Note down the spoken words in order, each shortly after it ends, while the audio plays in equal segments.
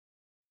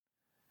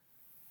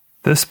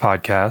This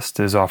podcast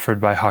is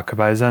offered by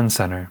Hakubai Zen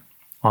Center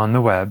on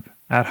the web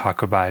at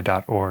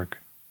hakubai.org.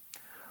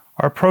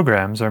 Our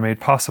programs are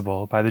made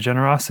possible by the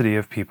generosity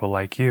of people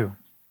like you.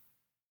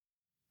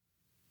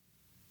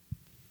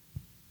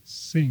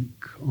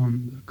 Sink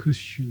on the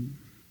cushion.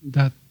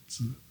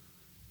 That's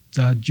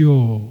the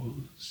jaw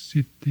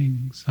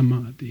sitting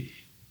samadhi.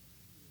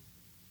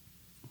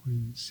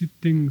 When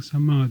sitting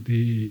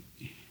samadhi,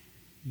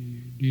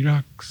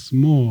 relax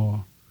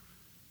more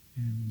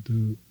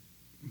and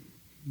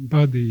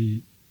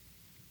body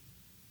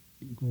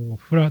go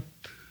flat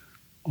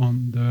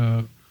on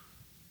the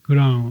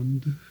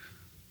ground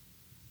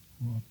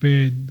or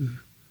bed.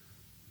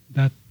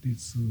 That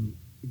is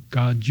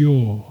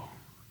gajo,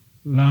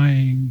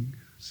 lying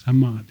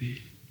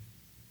samadhi.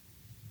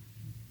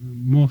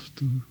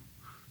 Most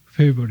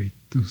favorite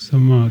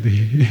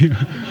samadhi.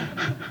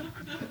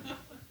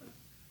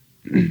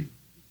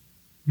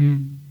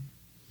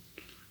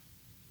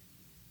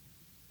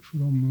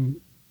 From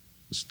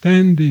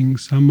standing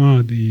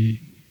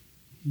samadhi,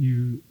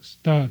 you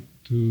start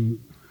to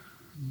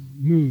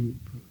move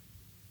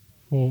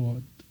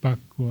forward,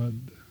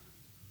 backward,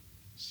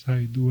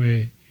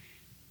 sideways,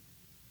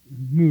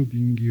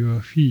 moving your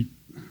feet.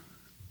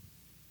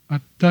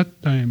 At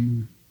that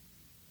time,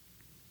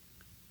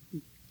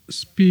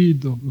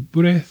 speed of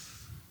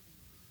breath,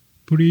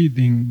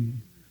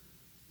 breathing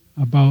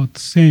about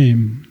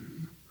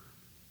same,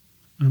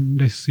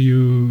 unless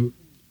you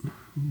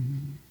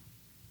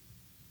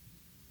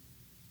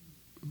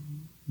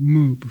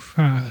move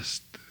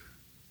fast.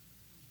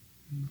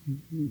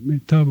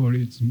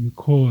 Metabolism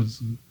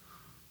causes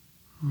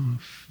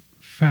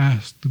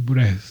fast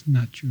breath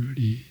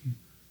naturally.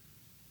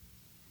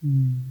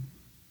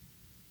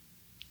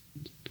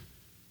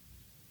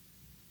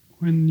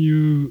 When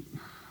you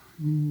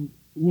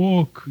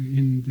walk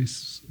in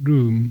this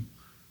room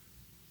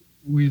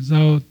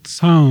without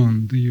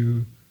sound,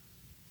 you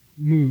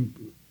move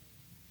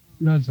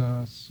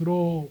rather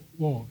slow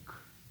walk.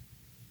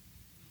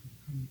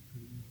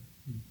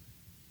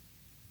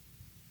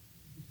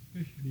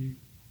 Especially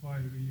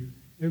while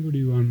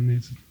everyone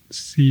is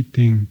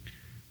sitting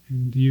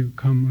and you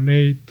come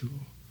late,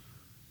 or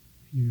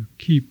you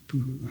keep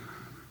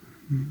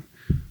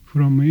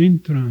from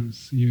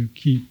entrance, you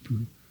keep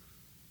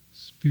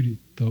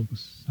spirit of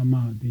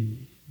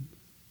samadhi,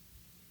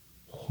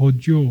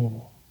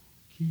 hojo,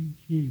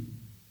 kin,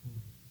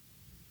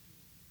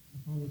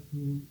 about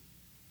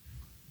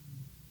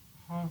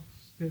half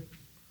step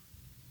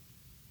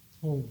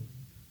forward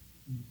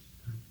each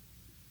time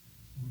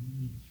on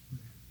each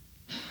breath.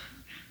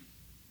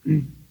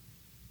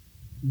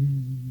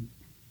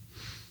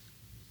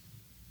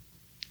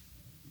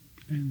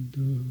 And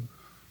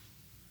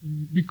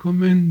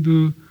recommend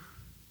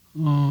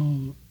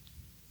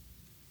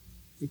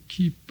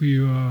keep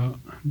your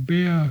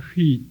bare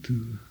feet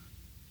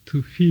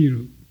to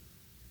feel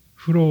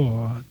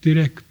floor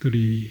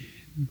directly,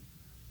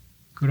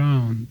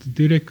 ground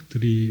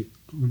directly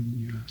on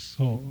your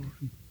soul.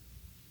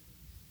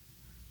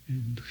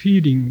 And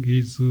feeling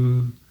is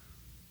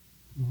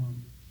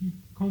keep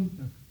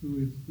contact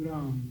with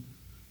ground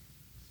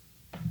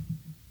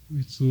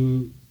with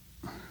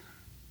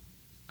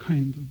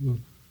kind of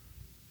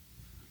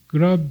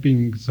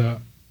grabbing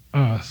the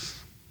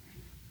earth.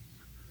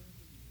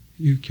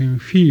 You can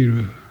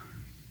feel,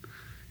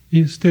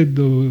 instead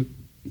of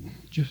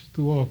just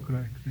walk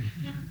like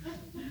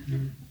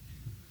that,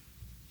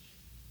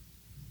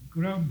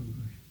 grab it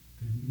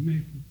and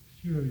make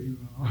sure you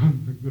are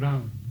on the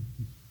ground.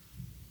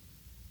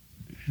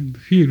 And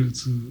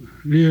feels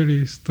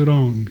really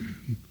strong.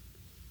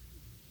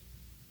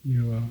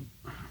 You are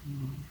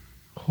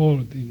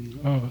holding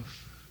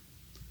earth.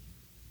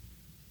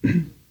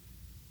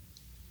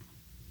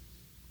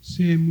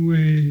 Same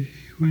way,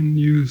 when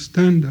you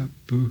stand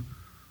up,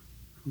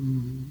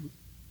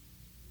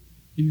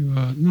 you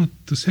are not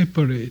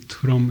separate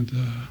from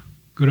the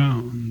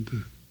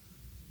ground.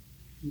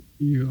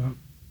 You are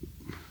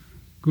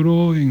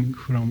growing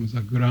from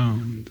the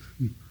ground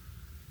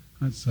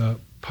as a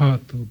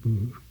part of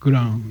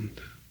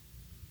ground.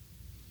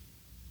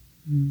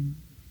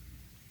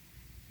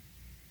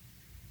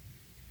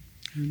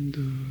 And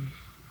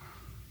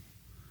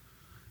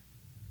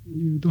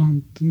you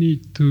don't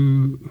need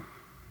to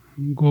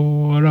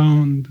go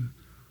around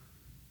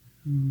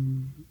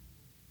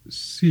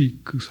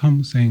seek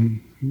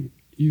something.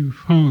 You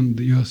found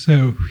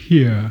yourself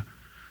here,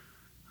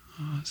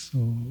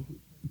 so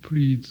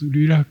please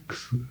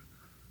relax.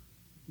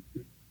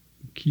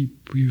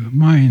 Keep your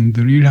mind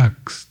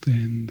relaxed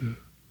and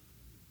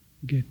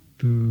get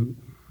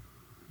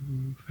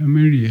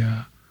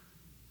familiar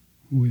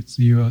with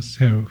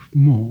yourself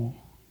more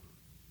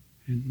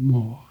and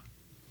more.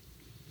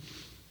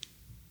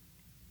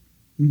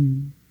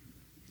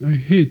 I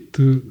hate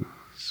to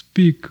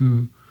speak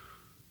in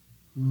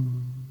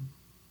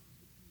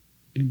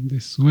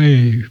this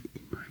way,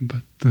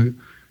 but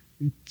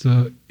it's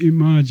an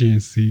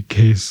emergency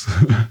case.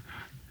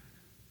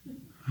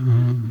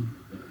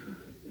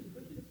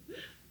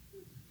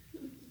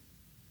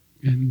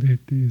 And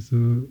it is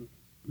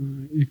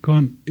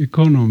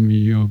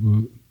economy of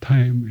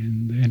time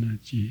and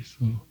energy.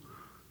 So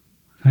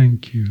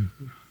thank you.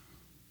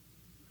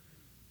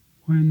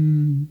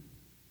 When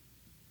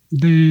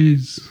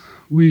days,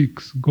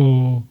 weeks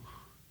go,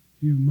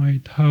 you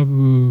might have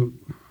a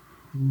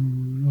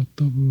lot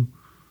of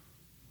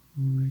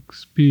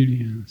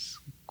experience,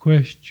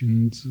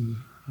 questions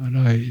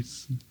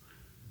arise,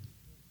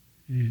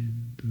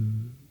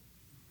 and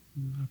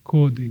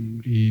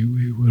accordingly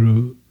we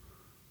will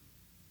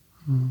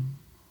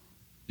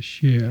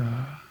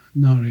share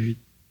knowledge,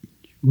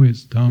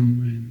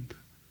 wisdom, and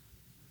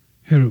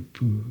help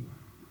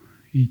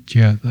each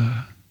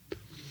other.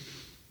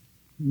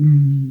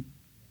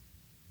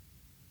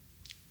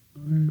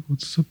 I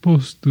was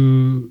supposed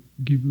to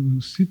give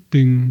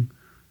sitting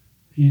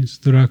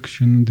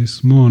instruction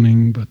this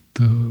morning, but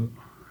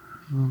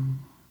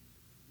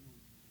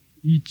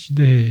each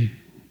day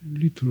a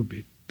little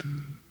bit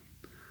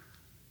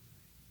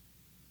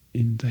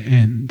in the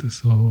end,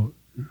 so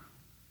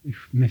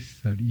if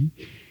necessary.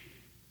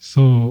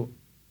 So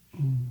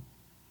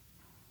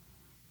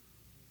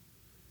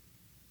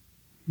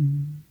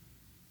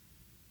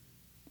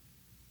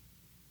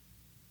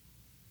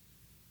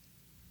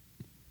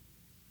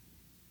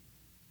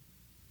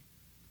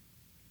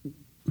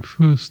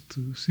first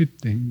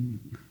sitting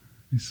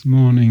this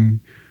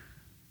morning,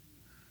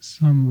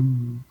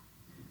 some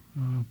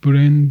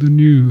brand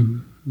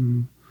new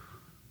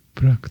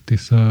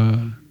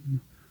practicer.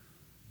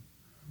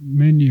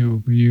 Many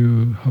of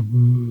you have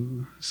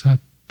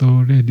sat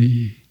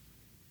already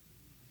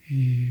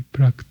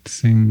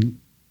practicing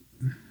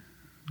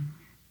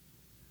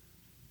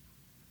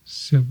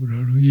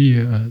several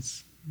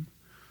years.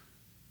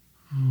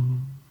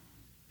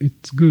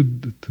 It's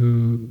good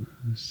to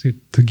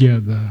sit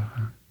together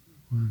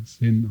once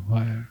in a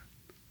while.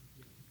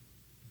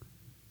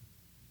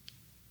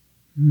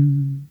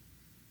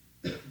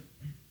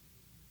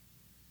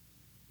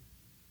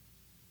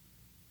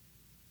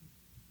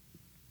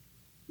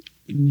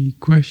 Any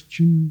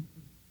question?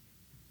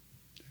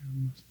 There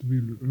must be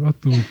a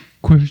lot of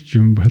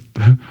questions,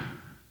 but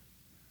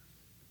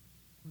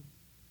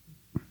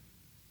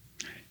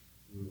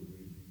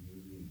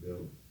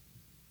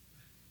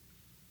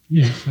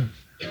yes,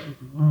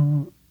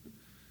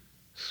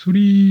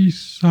 three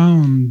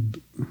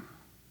sound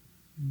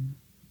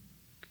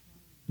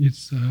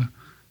is a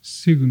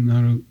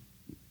signal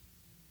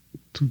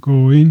to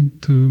go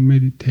into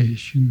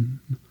meditation,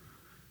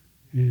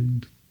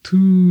 and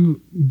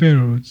two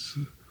bells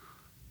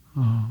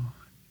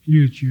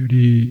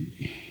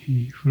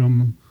usually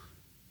from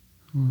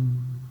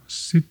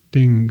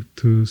sitting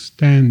to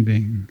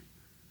standing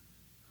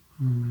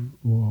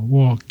or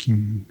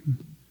walking,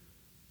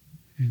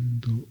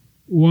 and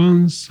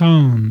one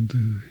sound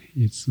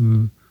is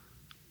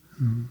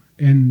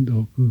end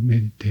of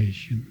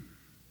meditation.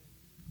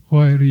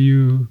 While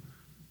you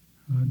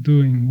are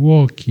doing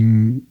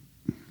walking,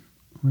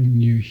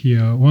 when you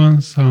hear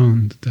one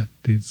sound, that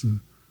is a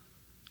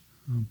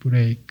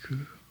break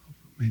of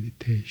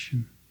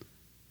meditation.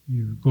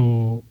 You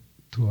go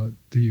toward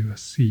your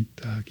seat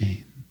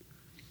again.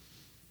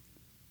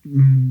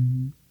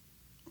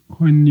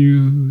 When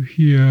you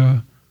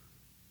hear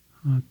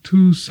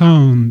two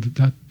sound,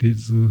 that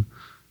is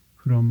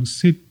from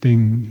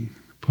sitting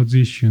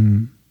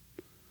position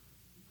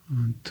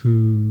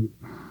to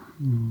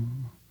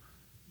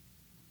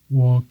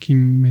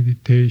walking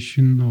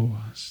meditation or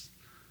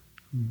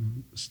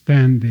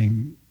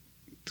standing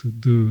to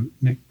do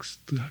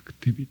next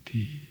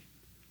activity.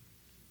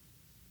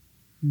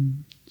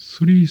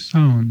 Three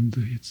sound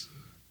is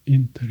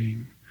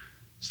entering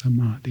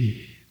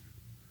samadhi.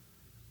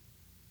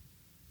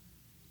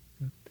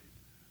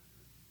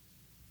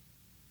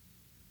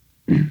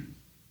 We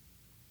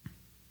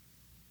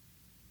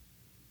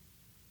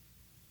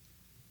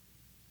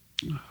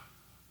have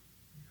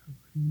a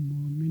few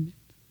more minutes.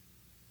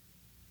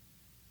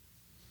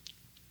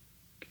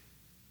 Okay.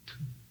 Two.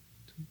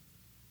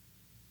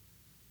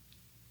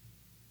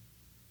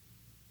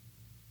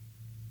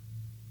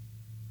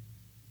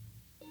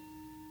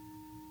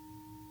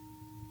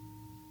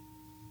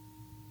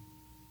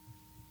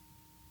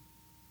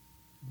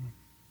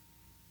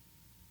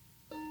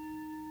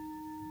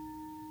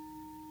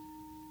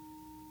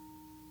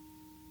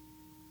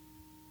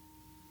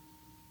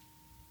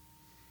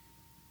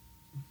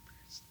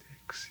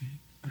 Take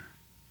seat.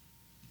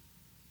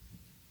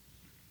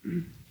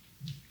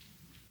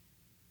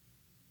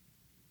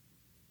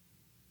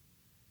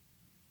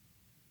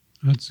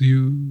 As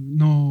you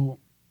know,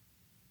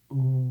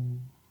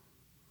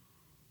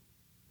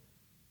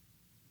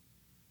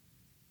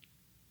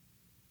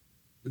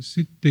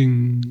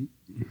 sitting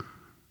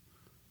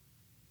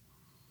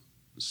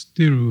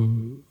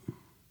still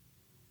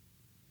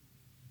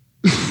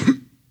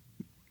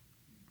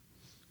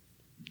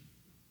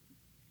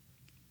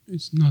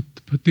it's not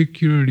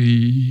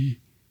particularly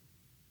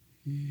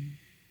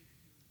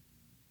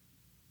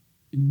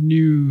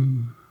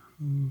new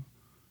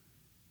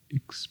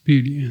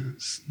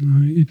experience.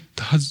 It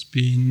has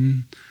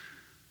been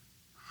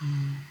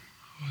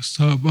a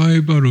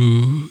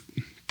survival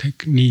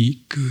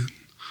technique,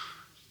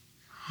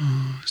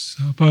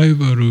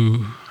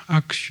 survival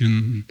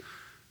action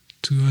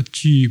to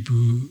achieve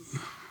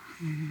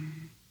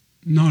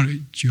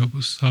knowledge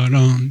of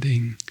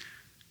surrounding,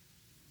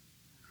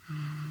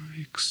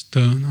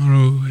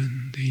 external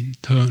and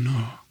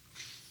internal,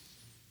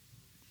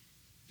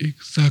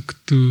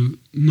 exact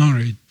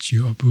knowledge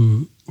of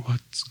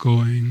what's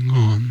going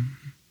on.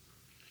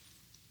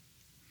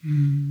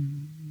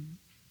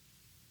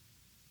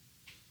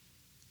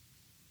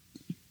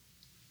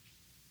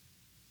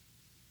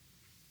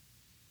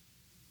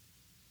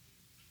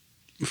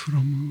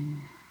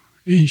 From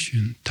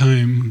ancient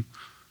time,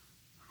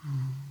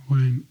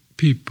 when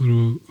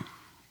people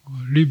or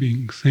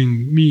living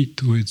thing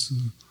meet with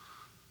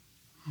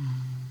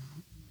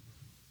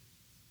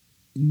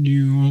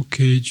new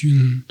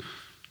occasion,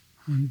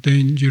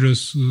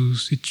 dangerous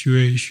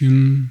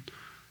situation,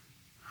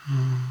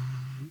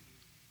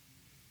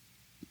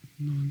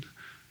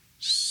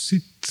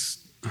 sit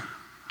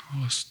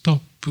or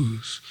stop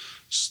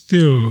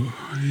still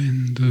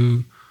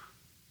and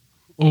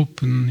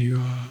open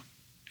your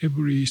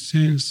every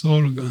sense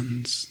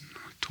organs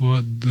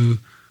toward the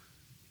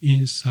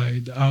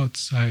inside,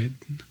 outside.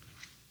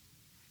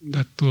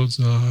 That was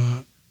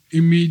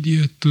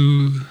immediate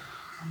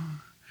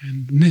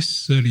and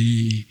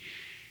necessary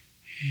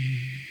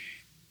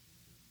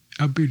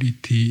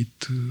ability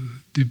to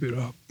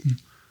develop.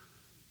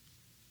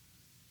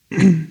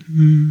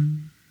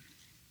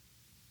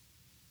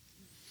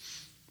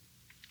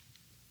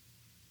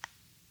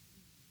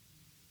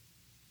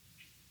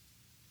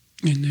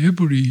 In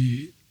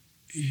every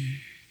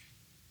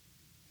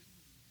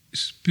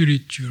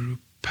spiritual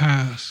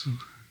path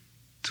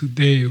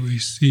today we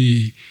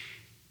see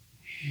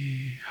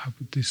have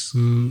this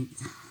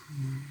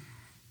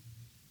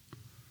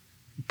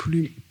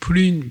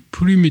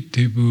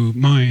primitive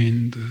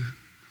mind,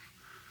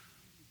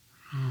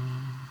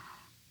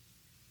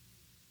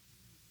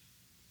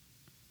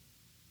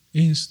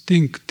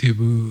 instinctive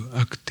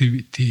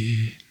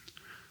activity.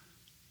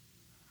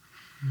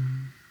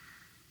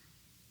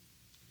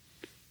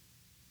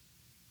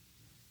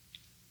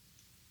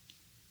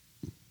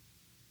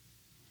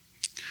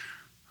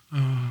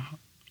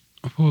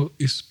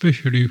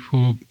 Especially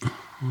for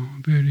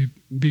very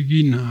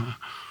beginner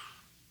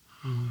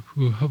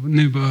who have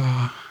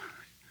never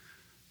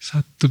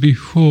sat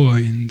before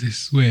in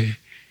this way,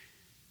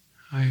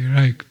 I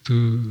like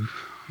to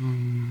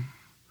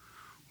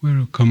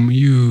welcome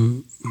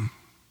you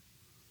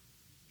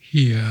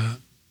here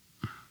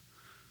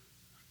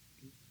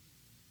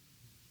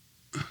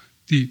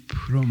deep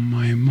from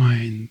my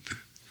mind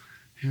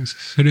and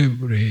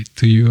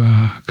celebrate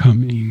your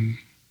coming.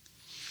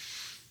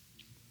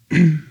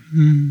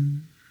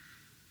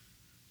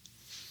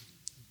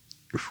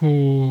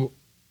 For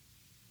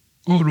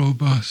all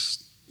of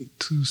us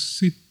to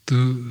sit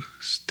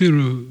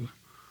still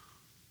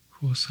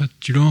for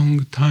such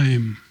long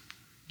time,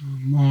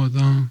 more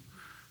than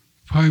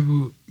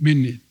 5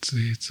 minutes,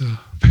 it's a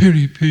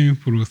very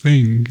painful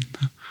thing.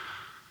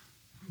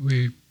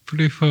 We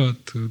prefer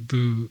to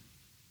do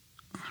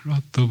a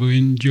lot of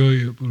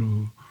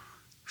enjoyable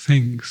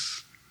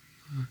things.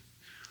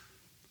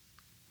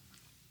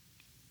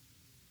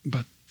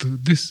 But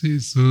this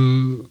is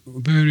a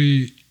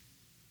very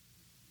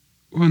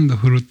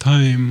wonderful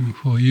time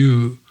for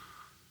you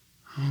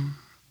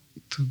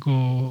to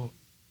go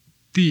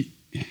deeper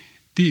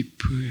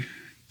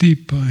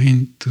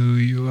into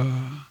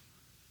your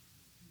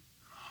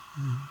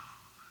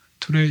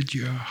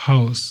treasure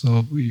house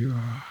of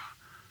your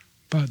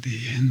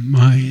body and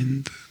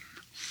mind.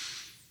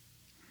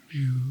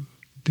 You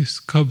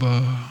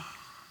discover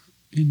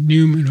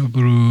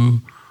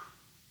innumerable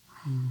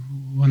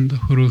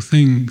wonderful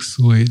things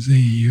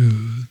within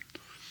you.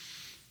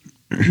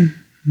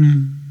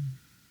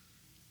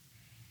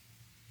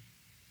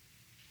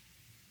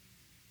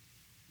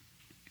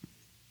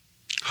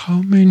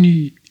 How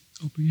many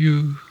of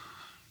you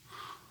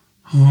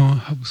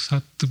have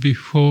sat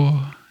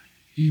before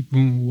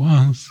even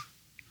once?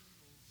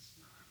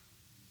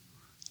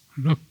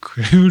 Look,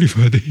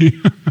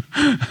 everybody.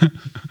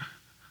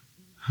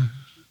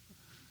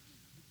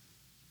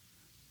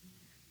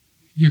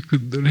 You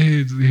could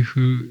raise if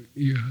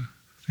you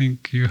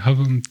think you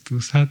haven't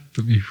sat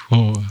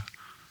before.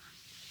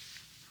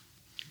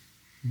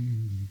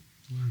 1,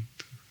 2,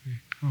 3.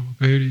 Oh,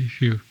 very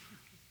few.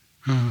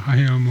 I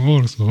am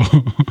also.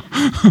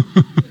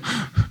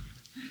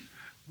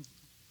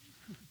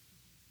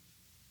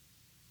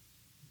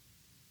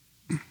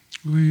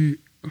 We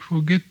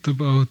forget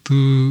about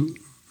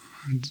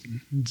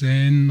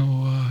Zen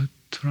or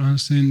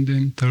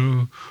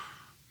transcendental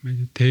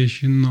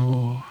meditation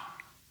or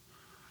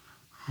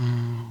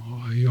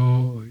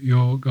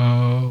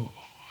yoga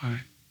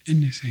or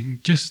anything,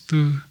 just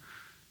to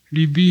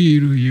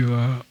reveal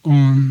your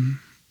own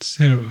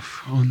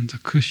self on the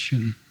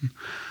cushion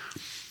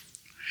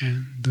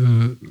and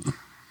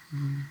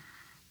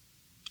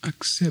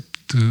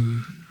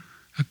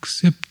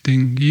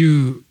accepting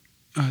you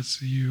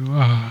as you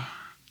are.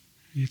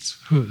 It's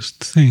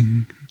first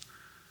thing.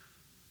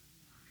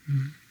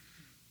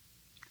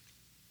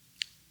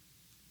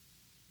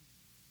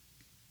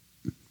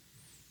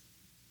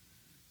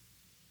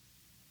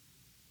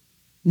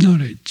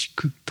 knowledge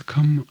could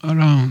come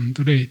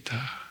around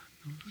later.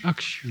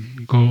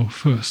 Action go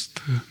first.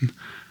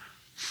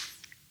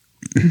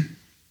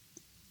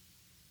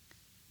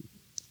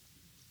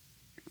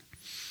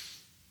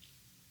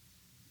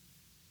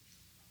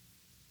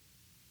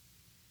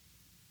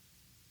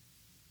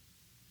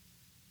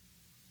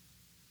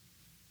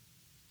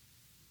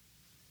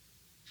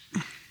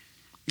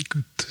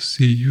 Good to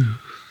see you.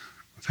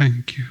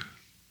 Thank you.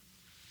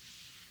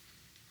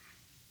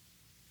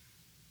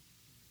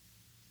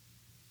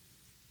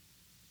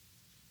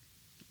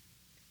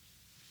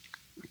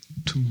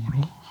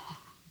 Tomorrow,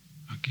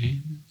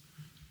 again.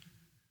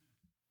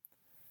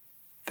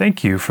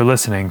 Thank you for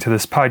listening to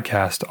this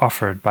podcast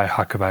offered by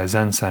Hakubai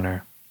Zen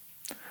Center.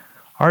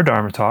 Our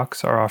Dharma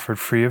talks are offered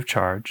free of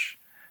charge,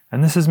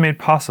 and this is made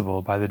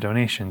possible by the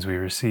donations we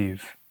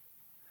receive.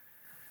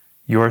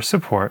 Your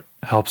support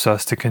helps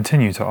us to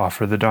continue to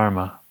offer the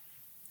Dharma.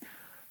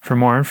 For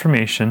more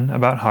information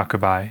about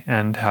Hakubai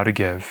and how to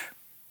give,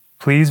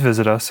 please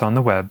visit us on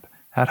the web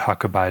at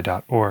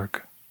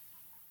hakubai.org.